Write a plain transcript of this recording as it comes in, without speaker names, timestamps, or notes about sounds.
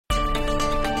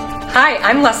Hi,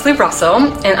 I'm Leslie Russell,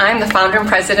 and I'm the founder and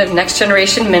president of Next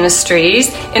Generation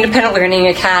Ministries, Independent Learning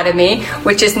Academy,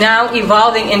 which is now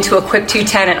evolving into Equip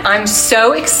 210. And I'm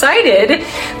so excited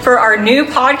for our new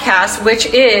podcast, which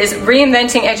is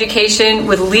Reinventing Education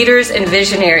with Leaders and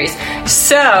Visionaries.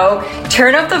 So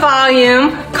turn up the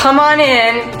volume, come on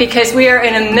in, because we are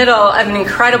in the middle of an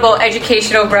incredible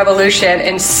educational revolution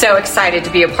and so excited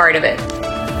to be a part of it.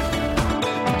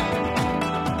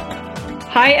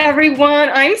 Hi, everyone.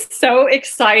 I'm so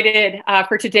excited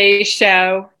for today's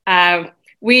show.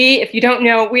 If you don't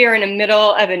know, we are in the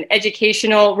middle of an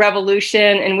educational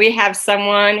revolution, and we have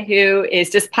someone who is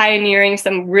just pioneering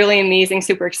some really amazing,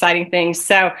 super exciting things.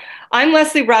 So I'm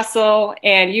Leslie Russell,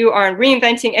 and you are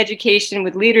Reinventing Education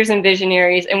with Leaders and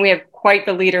Visionaries, and we have quite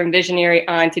the leader and visionary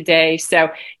on today.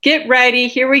 So get ready.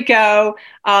 Here we go.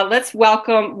 Let's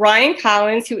welcome Ryan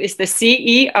Collins, who is the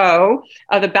CEO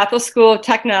of the Bethel School of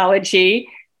Technology.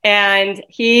 And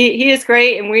he is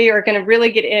great. And we are going to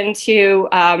really get into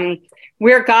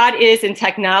where God is in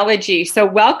technology. So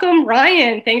welcome,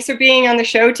 Ryan. Thanks for being on the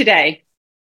show today.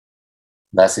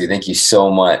 Leslie, thank you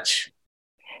so much.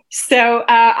 So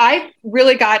I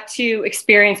really got to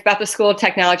experience Bethel School of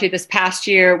Technology this past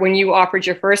year when you offered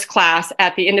your first class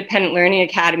at the Independent Learning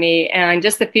Academy, and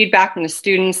just the feedback from the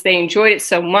students, they enjoyed it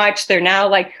so much. They're now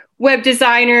like web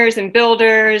designers and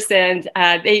builders, and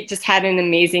they just had an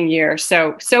amazing year.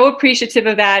 So appreciative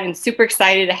of that, and super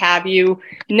excited to have you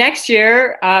next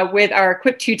year with our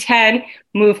Equip 210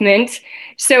 movement.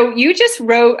 So you just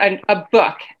wrote a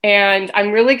book, and I'm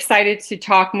really excited to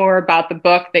talk more about the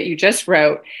book that you just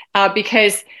wrote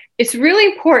because it's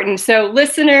really important. So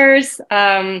listeners,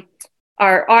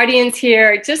 our audience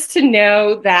here, just to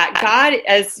know that God,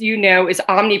 as you know, is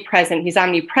omnipresent. He's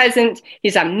omnipresent,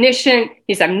 he's omniscient,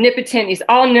 he's omnipotent, he's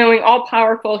all-knowing,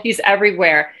 all-powerful, he's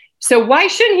everywhere. So why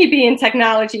shouldn't he be in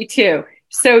technology too?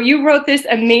 So you wrote this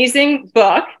amazing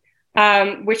book,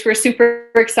 which we're super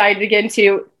excited to get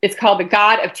into. It's called The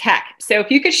God of Tech. So if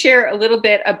you could share a little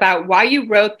bit about why you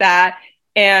wrote that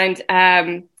and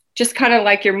just kind of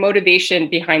like your motivation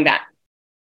behind that.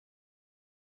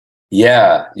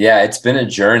 Yeah, it's been a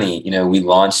journey. We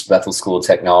launched Bethel School of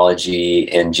Technology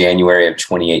in January of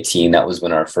 2018. That was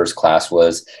when our first class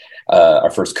was, our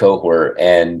first cohort.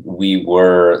 And we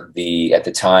were at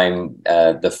the time,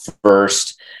 the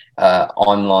first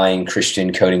online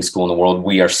Christian coding school in the world.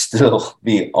 We are still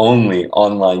the only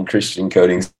online Christian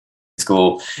coding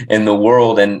school in the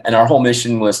world. And our whole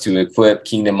mission was to equip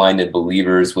kingdom-minded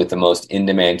believers with the most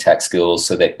in-demand tech skills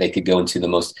so that they could go into the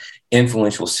most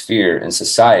influential sphere in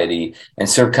society and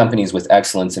serve companies with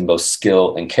excellence in both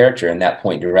skill and character, and that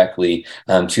point directly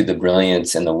to the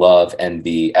brilliance and the love and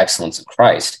the excellence of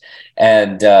Christ.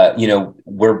 And,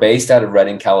 we're based out of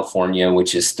Redding, California,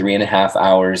 which is 3.5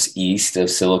 hours east of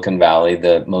Silicon Valley,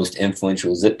 the most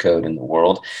influential zip code in the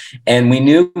world. And we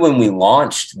knew when we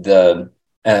launched the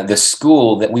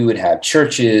school that we would have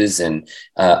churches and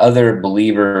other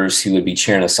believers who would be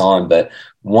cheering us on. But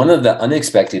one of the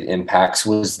unexpected impacts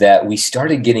was that we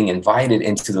started getting invited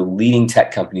into the leading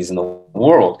tech companies in the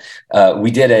world. We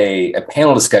did a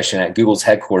panel discussion at Google's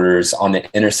headquarters on the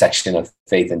intersection of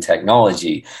faith and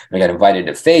technology. We got invited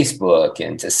to Facebook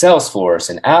and to Salesforce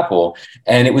and Apple.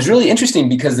 And it was really interesting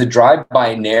because the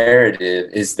drive-by narrative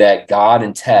is that God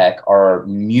and tech are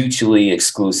mutually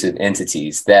exclusive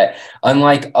entities, that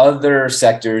unlike other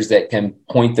sectors that can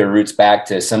point their roots back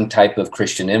to some type of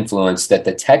Christian influence, that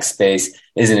the tech space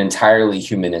is an entirely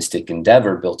humanistic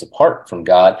endeavor built apart from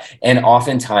God, and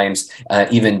oftentimes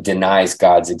even denies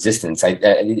God's existence.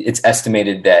 It's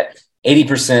estimated that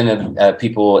 80% of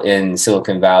people in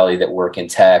Silicon Valley that work in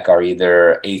tech are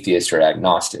either atheists or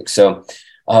agnostic. So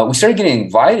we started getting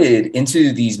invited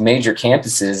into these major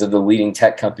campuses of the leading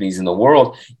tech companies in the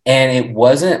world, and it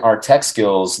wasn't our tech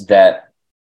skills that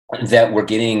were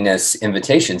getting us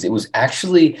invitations. It was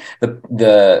actually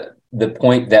the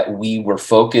point that we were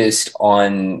focused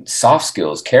on soft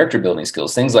skills, character building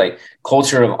skills, things like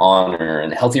culture of honor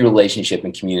and healthy relationship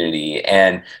and community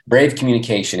and brave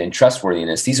communication and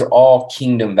trustworthiness. These are all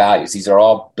kingdom values. These are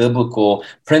all biblical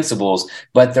principles,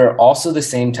 but they're also the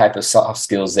same type of soft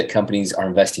skills that companies are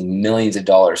investing millions of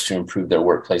dollars to improve their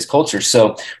workplace culture.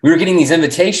 So we were getting these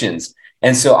invitations.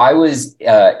 And so I was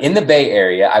in the Bay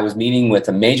Area. I was meeting with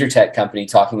a major tech company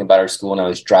talking about our school, and I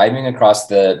was driving across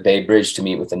the Bay Bridge to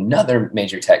meet with another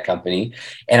major tech company,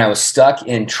 and I was stuck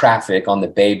in traffic on the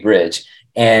Bay Bridge.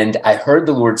 And I heard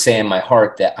the Lord say in my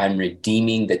heart that I'm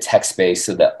redeeming the tech space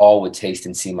so that all would taste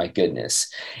and see my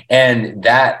goodness. And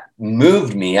that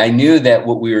moved me. I knew that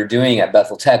what we were doing at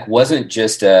Bethel Tech wasn't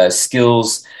just a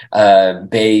skills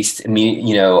based,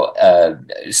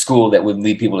 school that would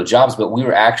lead people to jobs, but we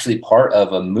were actually part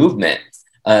of a movement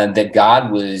that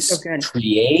God was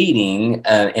creating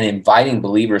and inviting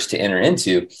believers to enter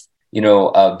into.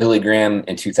 Billy Graham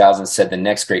in 2000 said the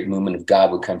next great movement of God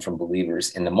would come from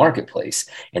believers in the marketplace.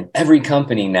 And every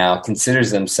company now considers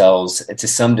themselves, to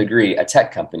some degree, a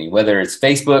tech company, whether it's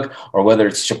Facebook or whether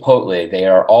it's Chipotle. They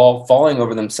are all falling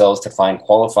over themselves to find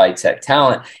qualified tech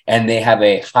talent, and they have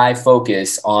a high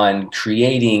focus on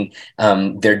creating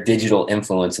their digital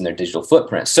influence and their digital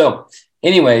footprint. So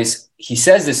anyways, he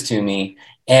says this to me,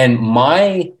 and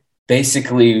my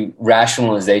basically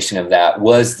rationalization of that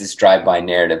was this drive-by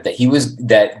narrative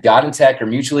that God and tech are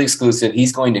mutually exclusive.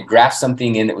 He's going to graft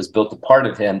something in that was built apart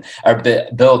of him, or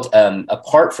built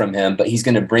apart from him, but he's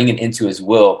going to bring it into his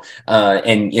will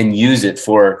and use it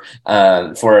for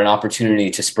an opportunity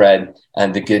to spread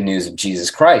the good news of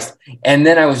Jesus Christ. And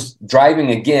then I was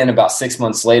driving again about 6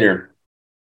 months later,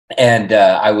 and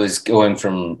I was going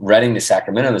from Reading to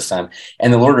Sacramento this time.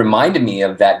 And the Lord reminded me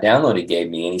of that download he gave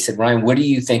me. And he said, Ryan, what do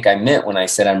you think I meant when I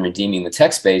said I'm redeeming the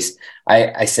tech space?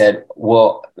 I said,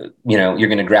 well, you're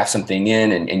going to graft something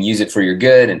in and use it for your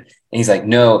good. And he's like,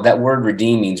 no, that word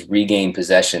redeem means regain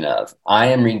possession of. I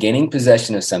am regaining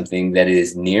possession of something that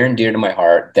is near and dear to my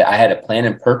heart, that I had a plan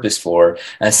and purpose for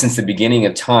since the beginning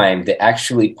of time, that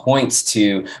actually points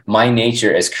to my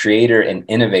nature as creator and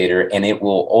innovator. And it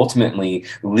will ultimately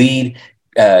lead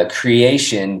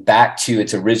creation back to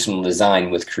its original design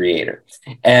with creator.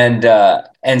 And so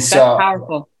that's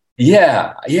powerful.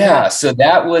 Yeah. So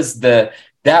that was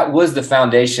the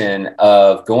foundation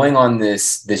of going on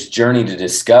this journey to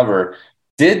discover,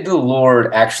 did the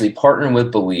Lord actually partner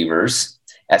with believers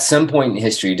at some point in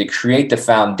history to create the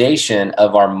foundation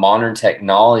of our modern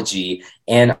technology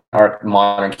and our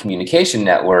modern communication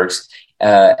networks?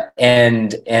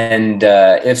 And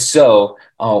if so,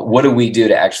 what do we do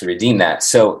to actually redeem that?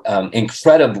 So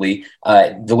incredibly,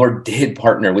 the Lord did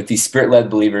partner with these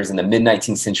spirit-led believers in the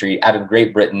mid-19th century out of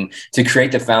Great Britain to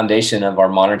create the foundation of our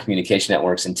modern communication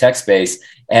networks and tech space.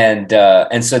 And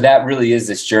so that really is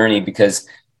this journey, because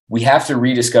we have to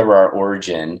rediscover our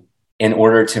origin in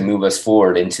order to move us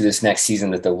forward into this next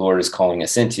season that the Lord is calling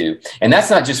us into. And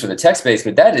that's not just for the tech space,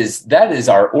 but that is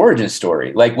our origin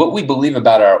story. Like, what we believe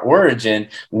about our origin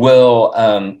will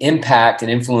impact and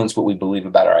influence what we believe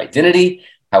about our identity,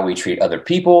 how we treat other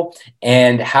people,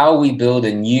 and how we build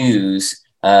and use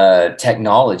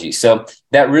technology. So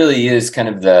that really is kind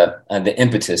of the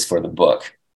impetus for the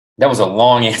book. That was a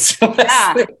long answer.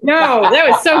 Yeah, no, that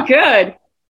was so good.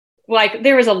 Like,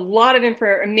 there was a lot of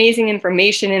amazing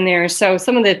information in there. So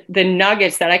some of the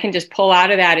nuggets that I can just pull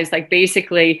out of that is like,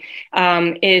 basically,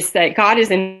 is that God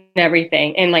is in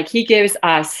everything. And like, he gives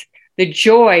us the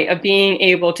joy of being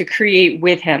able to create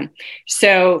with him.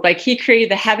 So like, he created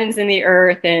the heavens and the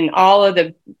earth and all of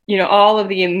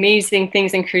the amazing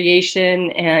things in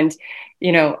creation, and,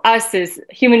 us as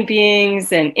human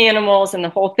beings and animals and the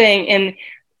whole thing. And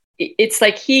it's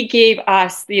like he gave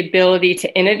us the ability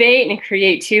to innovate and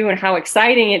create too, and how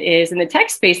exciting it is in the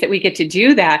tech space that we get to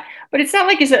do that. But it's not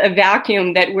like it's a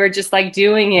vacuum that we're just like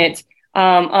doing it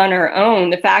on our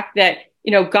own. The fact that,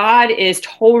 God is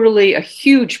totally a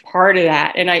huge part of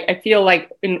that. And I feel like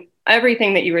in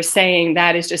everything that you were saying,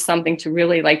 that is just something to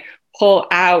really like pull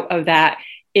out of that.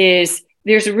 Is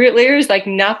there's like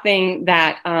nothing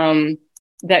that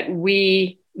that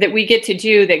we get to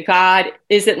do that God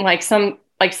isn't like some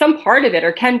part of it,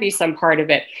 or can be some part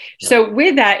of it. Yeah. So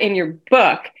with that in your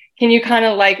book, can you kind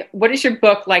of like, what does your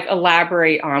book like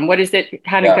elaborate on? What does it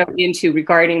kind of go into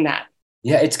regarding that?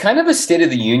 Yeah, it's kind of a State of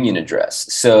the Union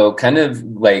address. So kind of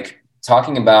like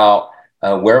talking about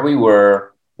where we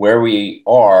were, where we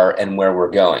are, and where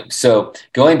we're going. So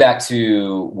going back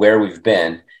to where we've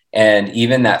been, and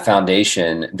even that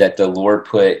foundation that the Lord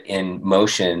put in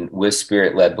motion with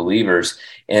spirit-led believers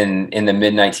in the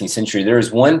mid-19th century. There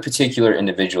was one particular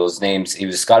individual, he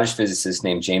was a Scottish physicist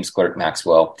named James Clerk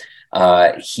Maxwell.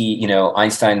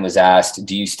 Einstein was asked,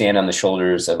 do you stand on the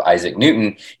shoulders of Isaac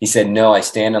Newton? He said, no, I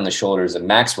stand on the shoulders of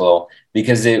Maxwell,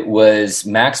 because it was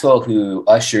Maxwell who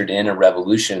ushered in a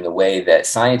revolution in the way that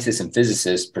scientists and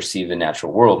physicists perceive the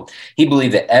natural world. He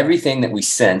believed that everything that we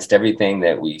sensed, everything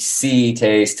that we see,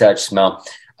 taste, touch, smell,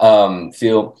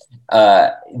 feel,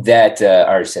 I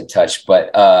already said touch,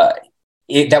 but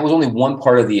that was only one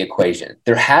part of the equation.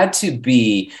 There had to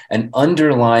be an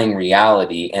underlying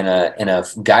reality and a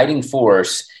guiding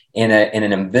force in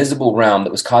an invisible realm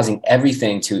that was causing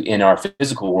everything to in our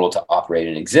physical world to operate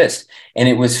and exist. And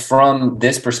it was from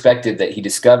this perspective that he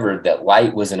discovered that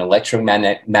light was an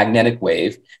electromagnetic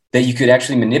wave, that you could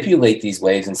actually manipulate these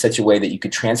waves in such a way that you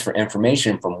could transfer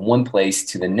information from one place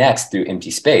to the next through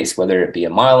empty space, whether it be a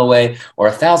mile away or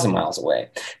 1,000 miles away.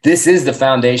 This is the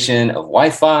foundation of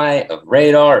Wi-Fi, of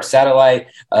radar, of satellite,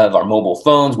 of our mobile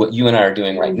phones, what you and I are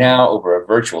doing right now over a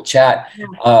virtual chat.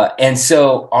 And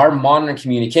so our modern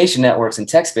communication networks and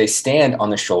tech space stand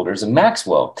on the shoulders of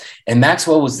Maxwell. And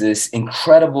Maxwell was this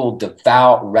incredible,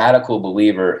 devout, radical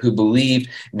believer who believed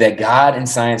that God and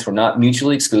science were not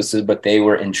mutually exclusive, but they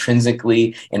were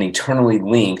intrinsically and eternally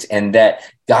linked, and that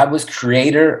God was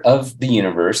creator of the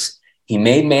universe. He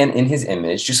made man in his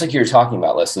image, just like you were talking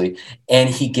about, Leslie, and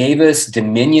he gave us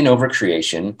dominion over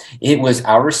creation. It was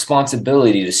our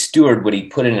responsibility to steward what he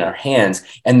put in our hands.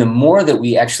 And the more that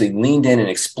we actually leaned in and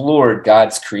explored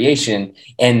God's creation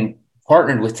and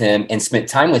partnered with him and spent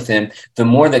time with him, the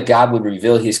more that God would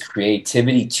reveal his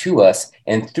creativity to us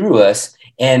and through us,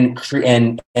 and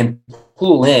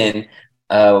pull in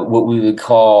what we would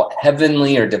call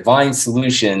heavenly or divine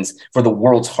solutions for the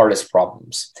world's hardest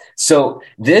problems. So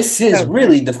this is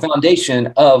really the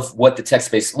foundation of what the tech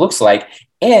space looks like.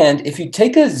 And if you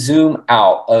take a zoom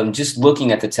out of just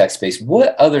looking at the tech space,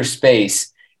 what other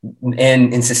space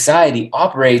in society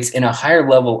operates in a higher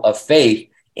level of faith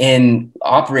in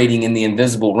operating in the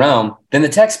invisible realm than the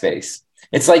tech space?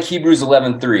 It's like Hebrews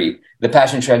 11:3. The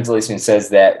Passion Translation says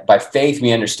that by faith,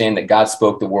 we understand that God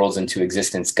spoke the worlds into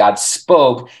existence. God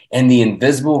spoke, and the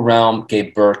invisible realm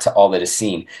gave birth to all that is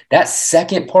seen. That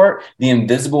second part, the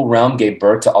invisible realm gave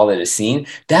birth to all that is seen,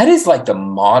 that is like the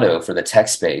motto for the tech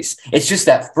space. It's just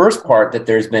that first part that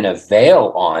there's been a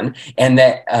veil on, and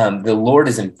that the Lord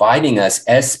is inviting us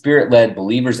as spirit-led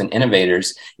believers and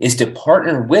innovators is to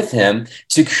partner with him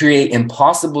to create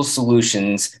impossible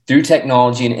solutions through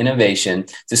technology and innovation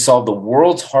to solve the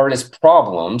world's hardest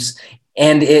problems,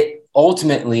 and it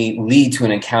ultimately lead to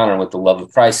an encounter with the love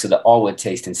of Christ so that all would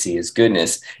taste and see his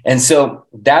goodness. And so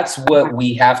that's what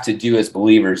we have to do as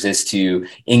believers, is to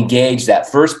engage that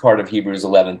first part of Hebrews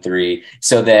 11:3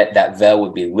 so that that veil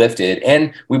would be lifted,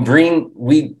 and we bring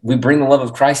the love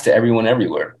of Christ to everyone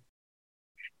everywhere.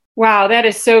 Wow, that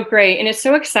is so great. And it's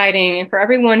so exciting. And for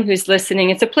everyone who's listening,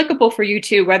 it's applicable for you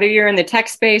too, whether you're in the tech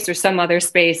space or some other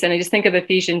space. And I just think of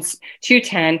Ephesians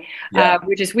 2:10,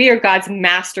 which is, we are God's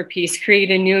masterpiece,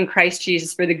 created new in Christ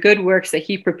Jesus for the good works that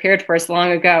he prepared for us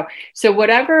long ago. So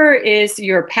whatever is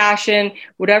your passion,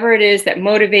 whatever it is that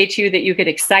motivates you, that you get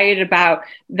excited about,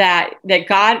 that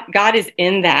God is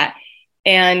in that.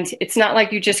 And it's not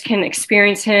like you just can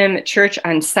experience him at church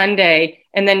on Sunday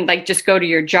and then like just go to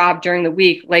your job during the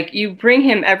week. Like, you bring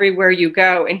him everywhere you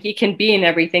go, and he can be in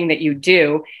everything that you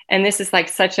do. And this is like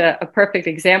such a perfect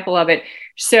example of it.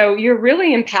 So you're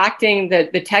really impacting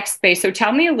the tech space. So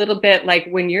tell me a little bit, like,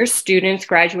 when your students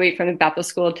graduate from the Bethel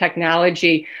School of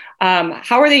Technology,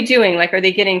 how are they doing? Like, are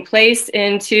they getting placed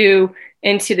into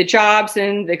the jobs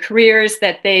and the careers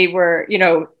that they were,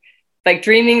 like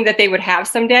dreaming that they would have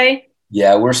someday?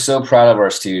 Yeah, we're so proud of our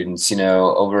students.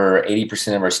 Over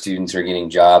 80% of our students are getting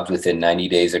jobs within 90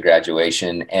 days of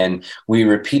graduation. And we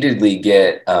repeatedly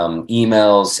get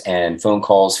emails and phone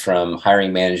calls from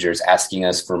hiring managers asking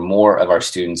us for more of our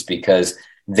students, because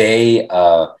they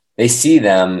see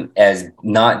them as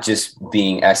not just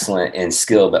being excellent in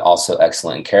skill, but also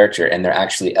excellent in character, and they're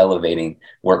actually elevating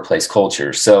workplace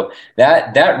culture. So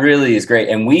that really is great.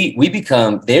 And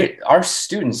our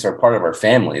students are part of our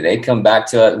family. They come back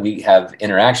to us. We have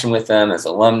interaction with them as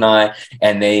alumni,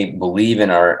 and they believe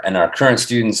in our current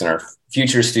students and our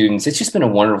future students. It's just been a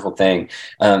wonderful thing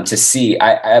to see.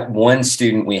 I one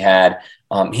student we had,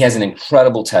 he has an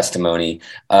incredible testimony.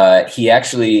 He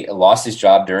actually lost his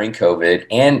job during COVID,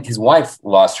 and his wife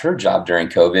lost her job during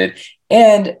COVID.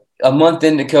 And a month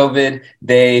into COVID,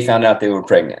 they found out they were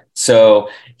pregnant. So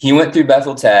he went through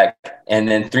Bethel Tech, and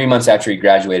then 3 months after he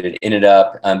graduated, ended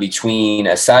up between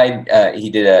a side. He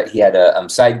had a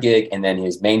side gig, and then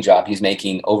his main job. He's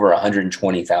making over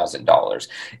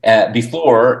 $120,000.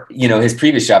 Before, his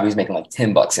previous job, he was making like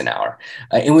 $10 an hour.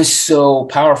 It was so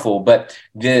powerful. But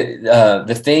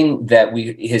the thing that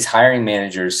his hiring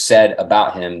managers said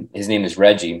about him, his name is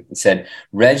Reggie. He said,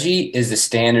 Reggie is the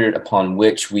standard upon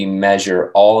which we measure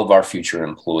all of our future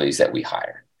employees that we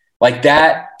hire. Like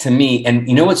that to me. And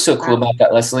you know what's so cool about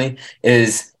that, Leslie,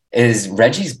 is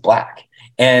Reggie's Black,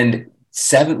 and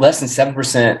less than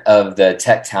 7% of the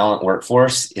tech talent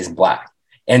workforce is Black.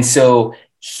 And so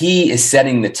he is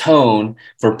setting the tone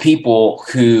for people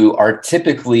who are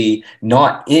typically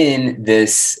not in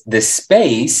this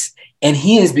space, And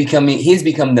he has become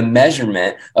the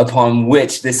measurement upon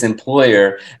which this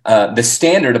employer, the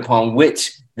standard upon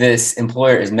which this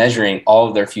employer is measuring all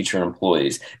of their future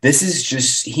employees. This is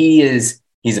just, he's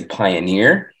a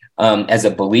pioneer as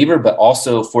a believer, but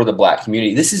also for the Black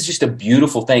community. This is just a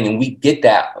beautiful thing. And we get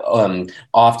that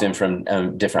often from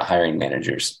different hiring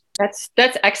managers.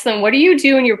 That's excellent. What do you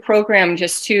do in your program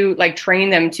just to like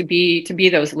train them to be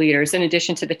those leaders in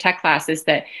addition to the tech classes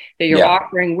that you're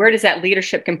offering? Where does that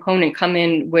leadership component come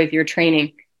in with your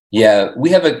training? Yeah, we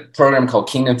have a program called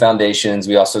Kingdom Foundations.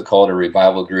 We also call it a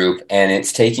revival group, and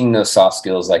it's taking those soft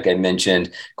skills, like I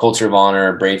mentioned, culture of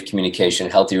honor, brave communication,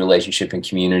 healthy relationship and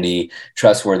community,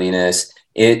 trustworthiness.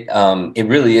 It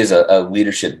really is a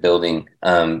leadership building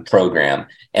program.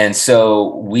 And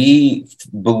so we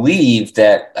believe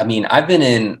that, I mean, I've been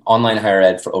in online higher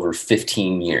ed for over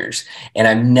 15 years, and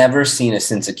I've never seen a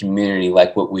sense of community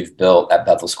like what we've built at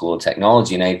Bethel School of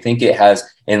Technology. And I think it has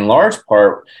in large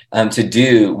part to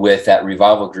do with that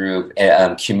revival group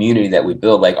community that we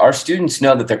build. Like, our students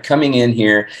know that they're coming in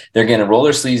here, they're going to roll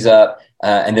their sleeves up,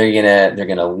 and they're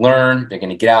gonna learn, they're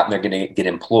gonna get out, and they're gonna get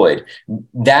employed.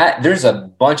 That there's a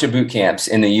bunch of boot camps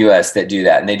in the U.S. that do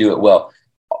that, and they do it well.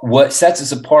 What sets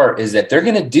us apart is that they're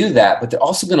going to do that, but they're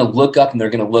also going to look up and they're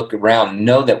going to look around and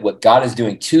know that what God is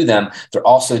doing to them, they're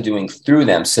also doing through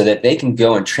them, so that they can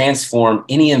go and transform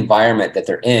any environment that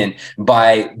they're in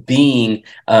by being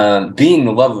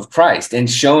the love of Christ and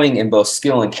showing in both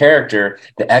skill and character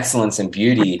the excellence and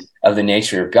beauty of the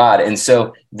nature of God. And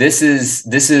so this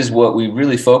is what we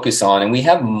really focus on. And we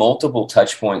have multiple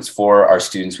touch points for our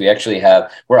students. We're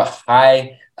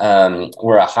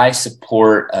a high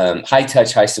support, high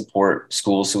touch, high support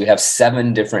school. So we have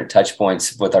 7 different touch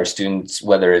points with our students,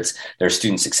 whether it's their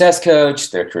student success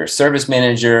coach, their career service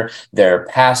manager, their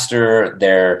pastor,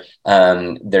 their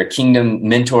kingdom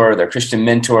mentor, their Christian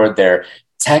mentor, their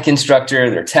tech instructor,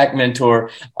 their tech mentor.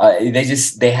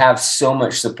 They have so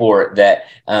much support that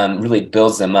really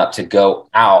builds them up to go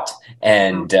out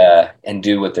and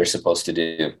do what they're supposed to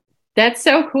do. That's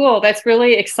so cool. That's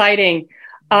really exciting.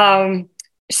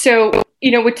 So,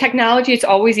 with technology, it's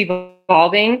always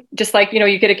evolving. Just like,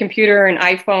 you get a computer, an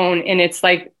iPhone, and it's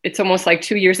almost like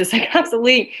 2 years, it's like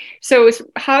obsolete. So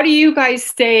how do you guys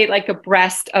stay like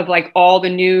abreast of like all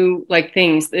the new like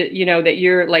things that, that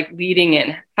you're like leading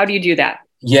in? How do you do that?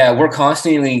 Yeah, we're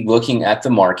constantly looking at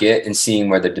the market and seeing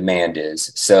where the demand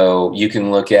is. So you can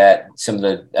look at some of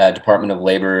the Department of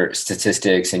Labor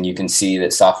statistics, and you can see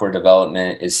that software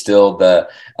development is still the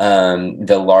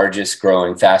largest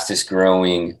growing, fastest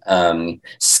growing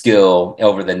skill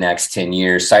over the next 10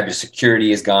 years.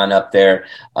 Cybersecurity has gone up there.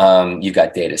 You've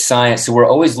got data science. So we're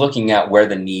always looking at where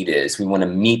the need is. We want to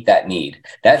meet that need.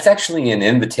 That's actually an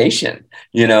invitation,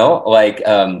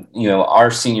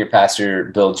 our senior pastor,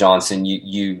 Bill Johnson,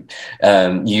 you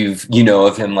know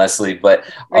of him, Leslie, but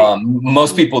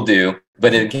most people do.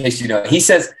 But in case he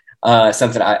says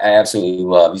something I absolutely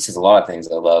love. He says a lot of things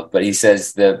I love, but he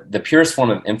says the purest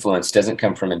form of influence doesn't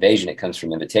come from invasion; it comes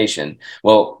from invitation.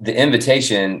 Well, the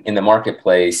invitation in the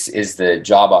marketplace is the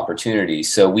job opportunity.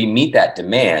 So we meet that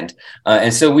demand,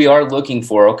 and so we are looking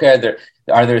for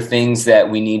Are there things that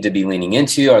we need to be leaning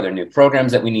into? Are there new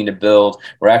programs that we need to build?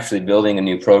 We're actually building a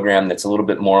new program that's a little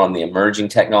bit more on the emerging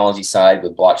technology side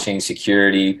with blockchain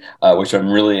security, which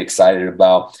I'm really excited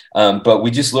about. But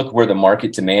we just look where the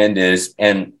market demand is.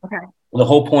 And the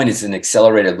whole point is an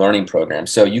accelerated learning program.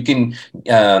 So you can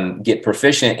get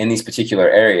proficient in these particular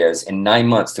areas in 9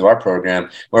 months through our program,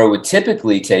 where it would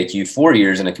typically take you 4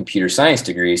 years in a computer science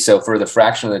degree. So for the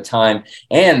fraction of the time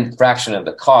and fraction of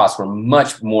the cost, we're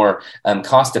much more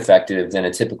cost effective than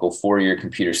a typical 4-year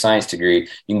computer science degree.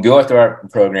 You can go through our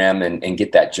program and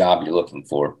get that job you're looking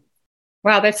for.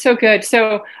 Wow, that's so good.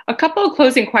 So a couple of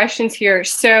closing questions here.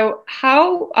 So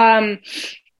how,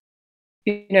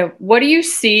 what do you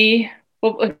see?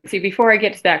 Well, let's see, before I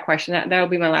get to that question, that'll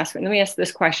be my last one. Let me ask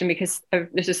this question because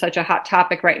this is such a hot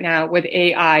topic right now with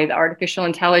AI, the artificial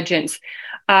intelligence.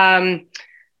 With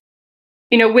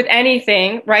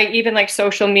anything, right? Even like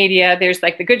social media, there's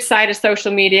like the good side of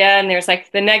social media and there's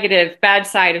like the negative, bad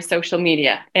side of social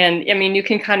media. And I mean, you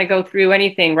can kind of go through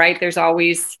anything, right? There's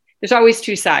always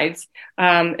 2 sides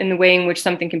in the way in which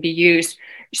something can be used.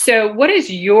 So what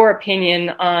is your opinion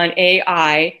on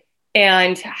AI?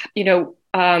 And,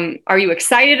 are you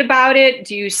excited about it?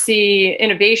 Do you see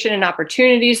innovation and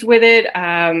opportunities with it?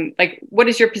 What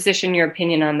is your position, your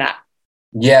opinion on that?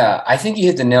 Yeah, I think you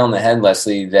hit the nail on the head,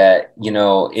 Leslie, that,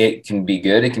 it can be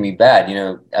good, it can be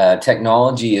bad.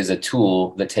 Technology is a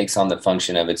tool that takes on the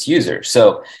function of its user.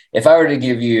 So if I were to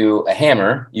give you a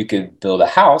hammer, you could build a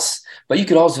house, but you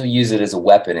could also use it as a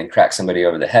weapon and crack somebody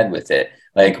over the head with it.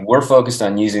 Like we're focused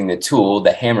on using the tool,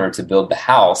 the hammer, to build the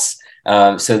house,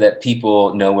 so that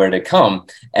people know where to come.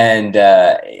 And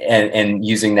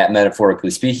using that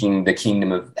metaphorically speaking, the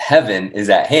kingdom of heaven is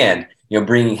at hand.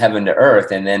 Bringing heaven to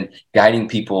earth, and then guiding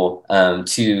people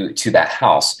to that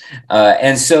house.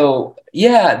 And so,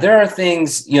 yeah, there are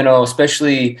things,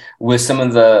 especially with some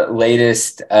of the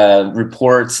latest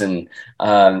reports and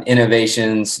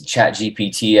innovations.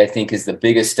 ChatGPT, I think, is the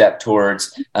biggest step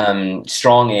towards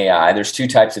strong AI. There's two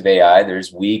types of AI.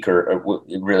 There's weak, or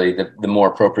really the more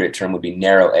appropriate term would be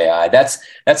narrow AI.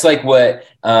 That's like what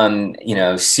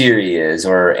Siri is,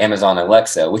 or Amazon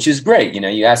Alexa, which is great.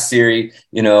 You ask Siri,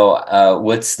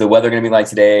 what's the weather going to be like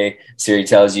today? Siri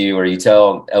tells you, or you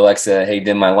tell Alexa, hey,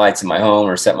 dim my lights in my home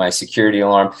or set my security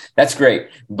alarm. That's great.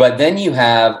 But then you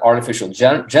have artificial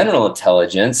general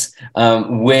intelligence,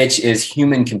 which is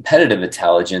human competitive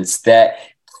intelligence that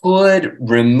could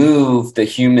remove the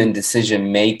human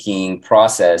decision-making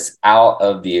process out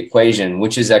of the equation,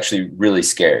 which is actually really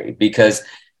scary, because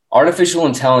artificial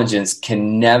intelligence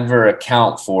can never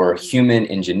account for human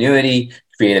ingenuity,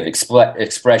 creative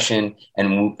expression,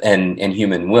 and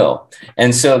human will.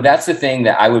 And so that's the thing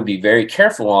that I would be very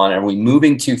careful on. Are we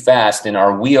moving too fast? And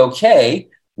are we okay?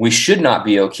 We should not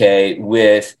be okay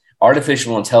with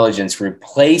artificial intelligence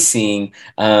replacing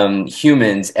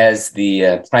humans as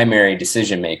the primary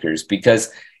decision makers,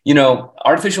 because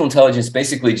artificial intelligence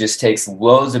basically just takes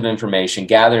loads of information,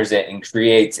 gathers it, and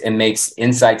creates and makes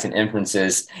insights and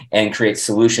inferences, and creates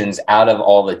solutions out of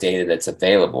all the data that's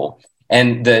available.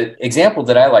 And the example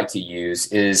that I like to use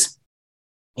is,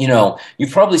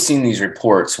 you've probably seen these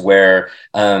reports where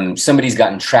somebody's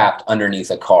gotten trapped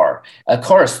underneath a car. A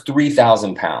car is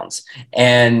 3,000 pounds,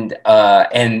 and a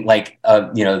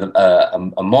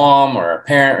mom or a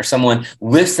parent or someone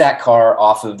lifts that car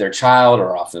off of their child,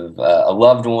 or off of a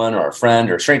loved one, or a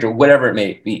friend or a stranger, whatever it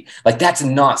may be. Like, that's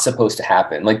not supposed to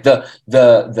happen. Like the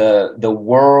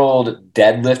world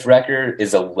deadlift record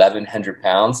is 1,100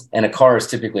 pounds, and a car is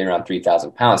typically around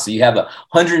 3,000 pounds. So you have a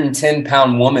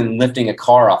 110-pound woman lifting a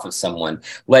car off of someone.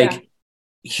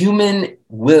 Human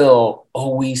will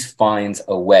always finds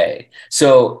a way.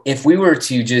 So if we were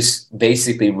to just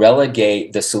basically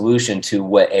relegate the solution to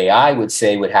what AI would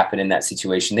say would happen in that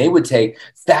situation, they would take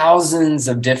thousands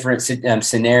of different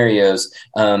scenarios,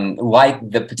 like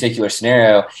the particular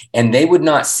scenario, and they would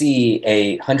not see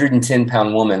a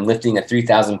 110-pound woman lifting a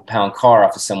 3,000-pound car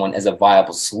off of someone as a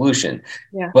viable solution.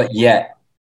 Yeah. But yet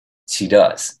she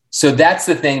does. So that's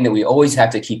the thing that we always have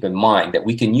to keep in mind, that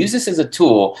we can use this as a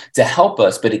tool to help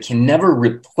us, but it can never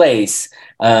replace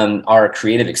our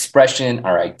creative expression,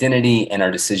 our identity, and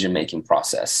our decision-making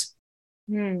process.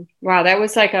 Wow, that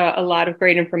was like a lot of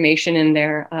great information in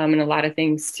there, and a lot of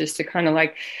things just to kind of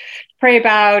like pray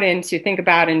about and to think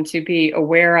about and to be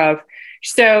aware of.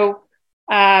 So,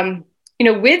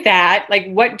 with that, like,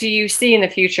 what do you see in the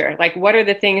future? Like, what are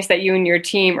the things that you and your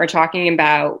team are talking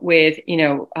about with,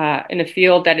 in a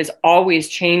field that is always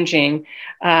changing?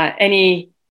 Any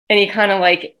kind of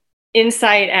like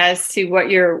insight as to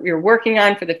what you're working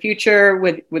on for the future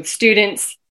with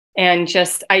students? And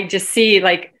I just see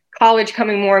like college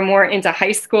coming more and more into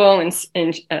high school, and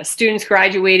students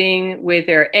graduating with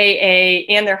their AA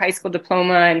and their high school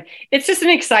diploma. And it's just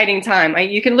an exciting time.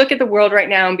 You can look at the world right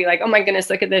now and be like, oh my goodness,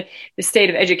 look at the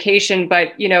state of education.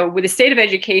 But, with the state of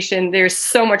education, there's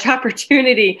so much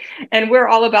opportunity, and we're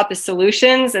all about the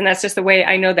solutions. And that's just the way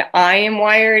I know that I am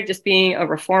wired, just being a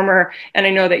reformer. And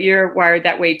I know that you're wired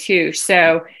that way too.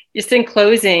 So just in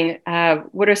closing,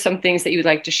 what are some things that you would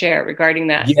like to share regarding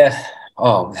that? Yeah.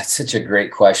 Oh, that's such a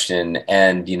great question.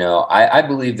 And, I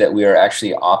believe that we are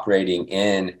actually operating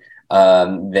in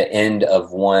the end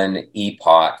of one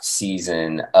epoch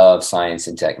season of science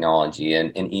and technology.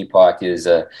 And an epoch is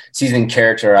a season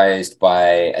characterized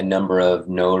by a number of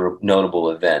notable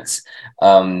events.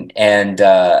 I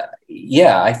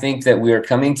think that we are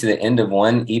coming to the end of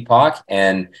one epoch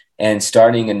and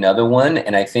starting another one.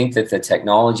 And I think that the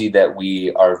technology that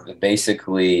we are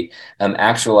basically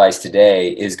actualized today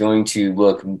is going to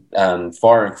look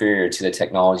far inferior to the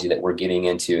technology that we're getting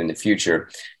into in the future.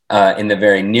 In the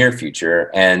very near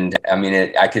future. And I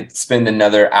mean, I could spend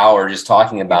another hour just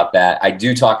talking about that. I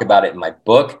do talk about it in my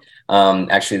book.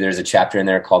 Actually, there's a chapter in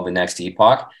there called The Next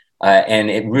Epoch. And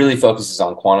it really focuses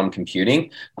on quantum computing.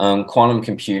 Quantum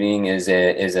computing is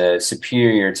a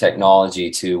superior technology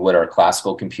to what our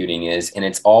classical computing is, and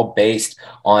it's all based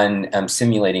on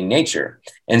simulating nature.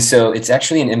 And so it's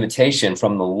actually an invitation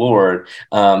from the Lord,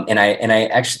 and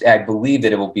I believe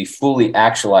that it will be fully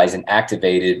actualized and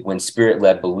activated when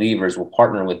Spirit-led believers will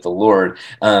partner with the Lord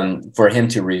for Him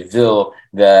to reveal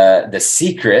the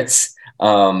secrets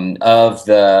of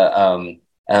the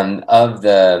of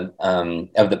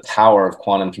the power of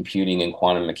quantum computing and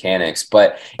quantum mechanics,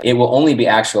 but it will only be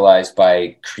actualized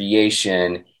by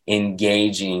creation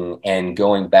engaging and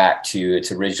going back to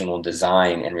its original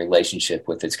design and relationship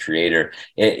with its creator.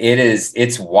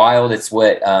 It's wild. It's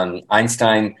what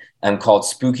Einstein called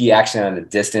spooky action at a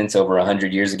distance over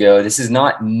 100 years ago. This is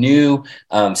not new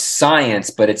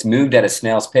science, but it's moved at a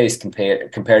snail's pace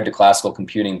compared to classical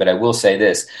computing. But I will say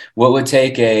this: what would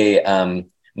take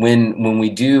when we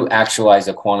do actualize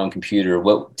a quantum computer,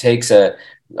 what takes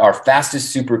our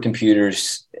fastest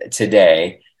supercomputers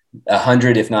today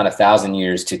 100, if not 1,000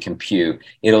 years to compute,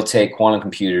 it'll take quantum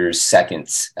computers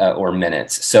seconds or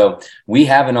minutes. So we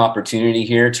have an opportunity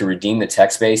here to redeem the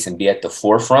tech space and be at the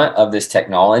forefront of this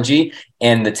technology.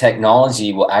 And the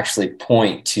technology will actually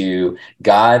point to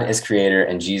God as creator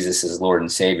and Jesus as Lord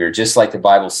and Savior. Just like the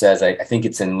Bible says, I think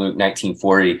it's in Luke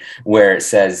 19:40, where it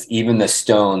says, even the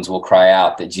stones will cry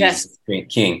out that Jesus is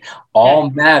King.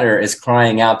 All matter is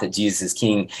crying out that Jesus is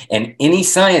King. And any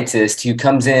scientist who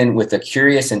comes in with a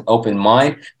curious and open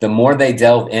mind, the more they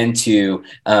delve into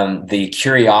the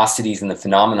curiosities and the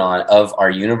phenomenon of our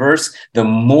universe, the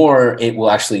more it will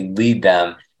actually lead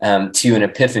them to an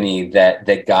epiphany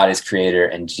that God is creator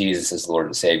and Jesus is Lord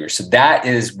and Savior. So that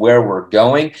is where we're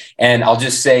going. And I'll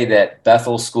just say that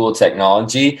Bethel School of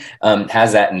Technology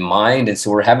has that in mind. And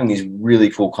so we're having these really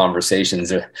cool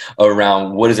conversations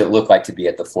around what does it look like to be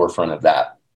at the forefront of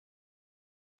that.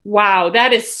 Wow,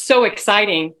 that is so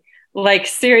exciting. Like,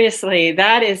 seriously,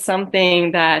 that is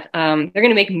something that they're going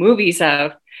to make movies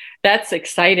of. That's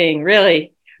exciting,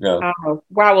 really. Yeah. Oh,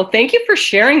 wow. Well, thank you for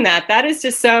sharing that. That is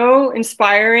just so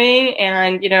inspiring.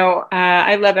 And,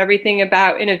 I love everything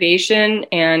about innovation,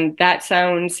 and that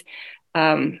sounds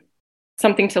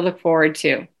something to look forward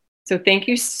to. So thank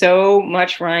you so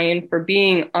much, Ryan, for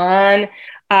being on.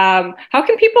 How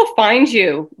can people find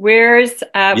you? What's the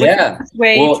best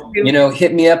way to...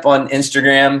 hit me up on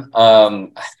Instagram.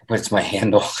 What's my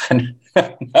handle?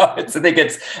 I think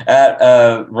it's at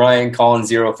Ryan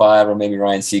Collins 05 or maybe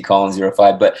Ryan C Collins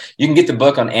 05. But you can get the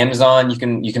book on Amazon. You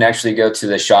can actually go to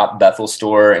the Shop Bethel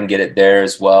store and get it there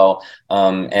as well.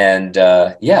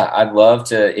 I'd love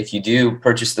to, if you do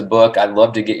purchase the book, I'd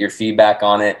love to get your feedback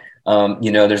on it.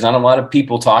 There's not a lot of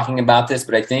people talking about this,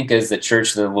 but I think as the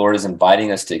church, the Lord is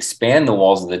inviting us to expand the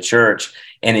walls of the church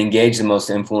and engage the most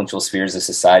influential spheres of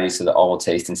society so that all will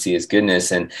taste and see his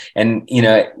goodness. And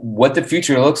what the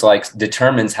future looks like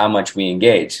determines how much we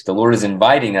engage. The Lord is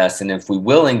inviting us, and if we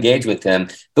will engage with him,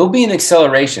 there'll be an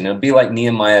acceleration. It'll be like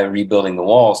Nehemiah rebuilding the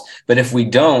walls. But if we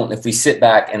don't, if we sit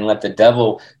back and let the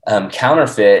devil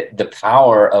counterfeit the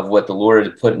power of what the Lord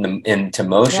had put into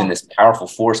motion, this powerful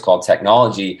force called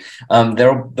technology,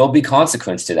 there'll be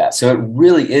consequence to that. So it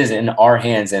really is in our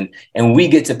hands, and we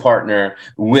get to partner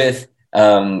with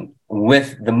the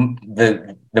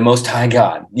Most High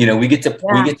God. We get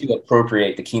to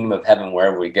appropriate the kingdom of heaven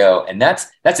wherever we go, and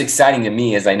that's exciting to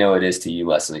me, as I know it is to you,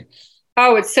 Leslie.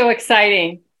 Oh, it's so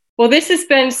exciting. Well, this has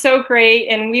been so great,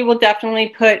 and we will definitely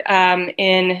put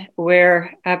in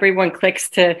where everyone clicks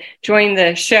to join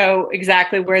the show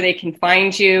exactly where they can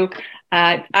find you.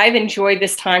 I've enjoyed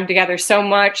this time together so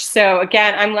much. So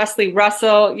again, I'm Leslie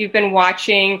Russell. You've been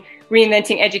watching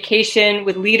Reinventing Education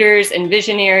with Leaders and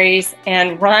Visionaries.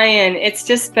 And Ryan, it's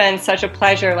just been such a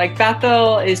pleasure. Like,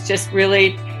 Bethel is just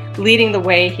really leading the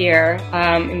way here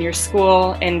in your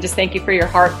school. And just thank you for your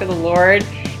heart for the Lord.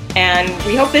 And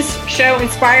we hope this show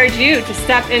inspired you to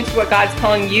step into what God's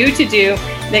calling you to do,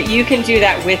 that you can do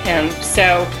that with him.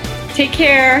 So take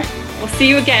care. We'll see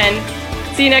you again.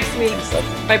 See you next week.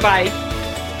 Bye-bye.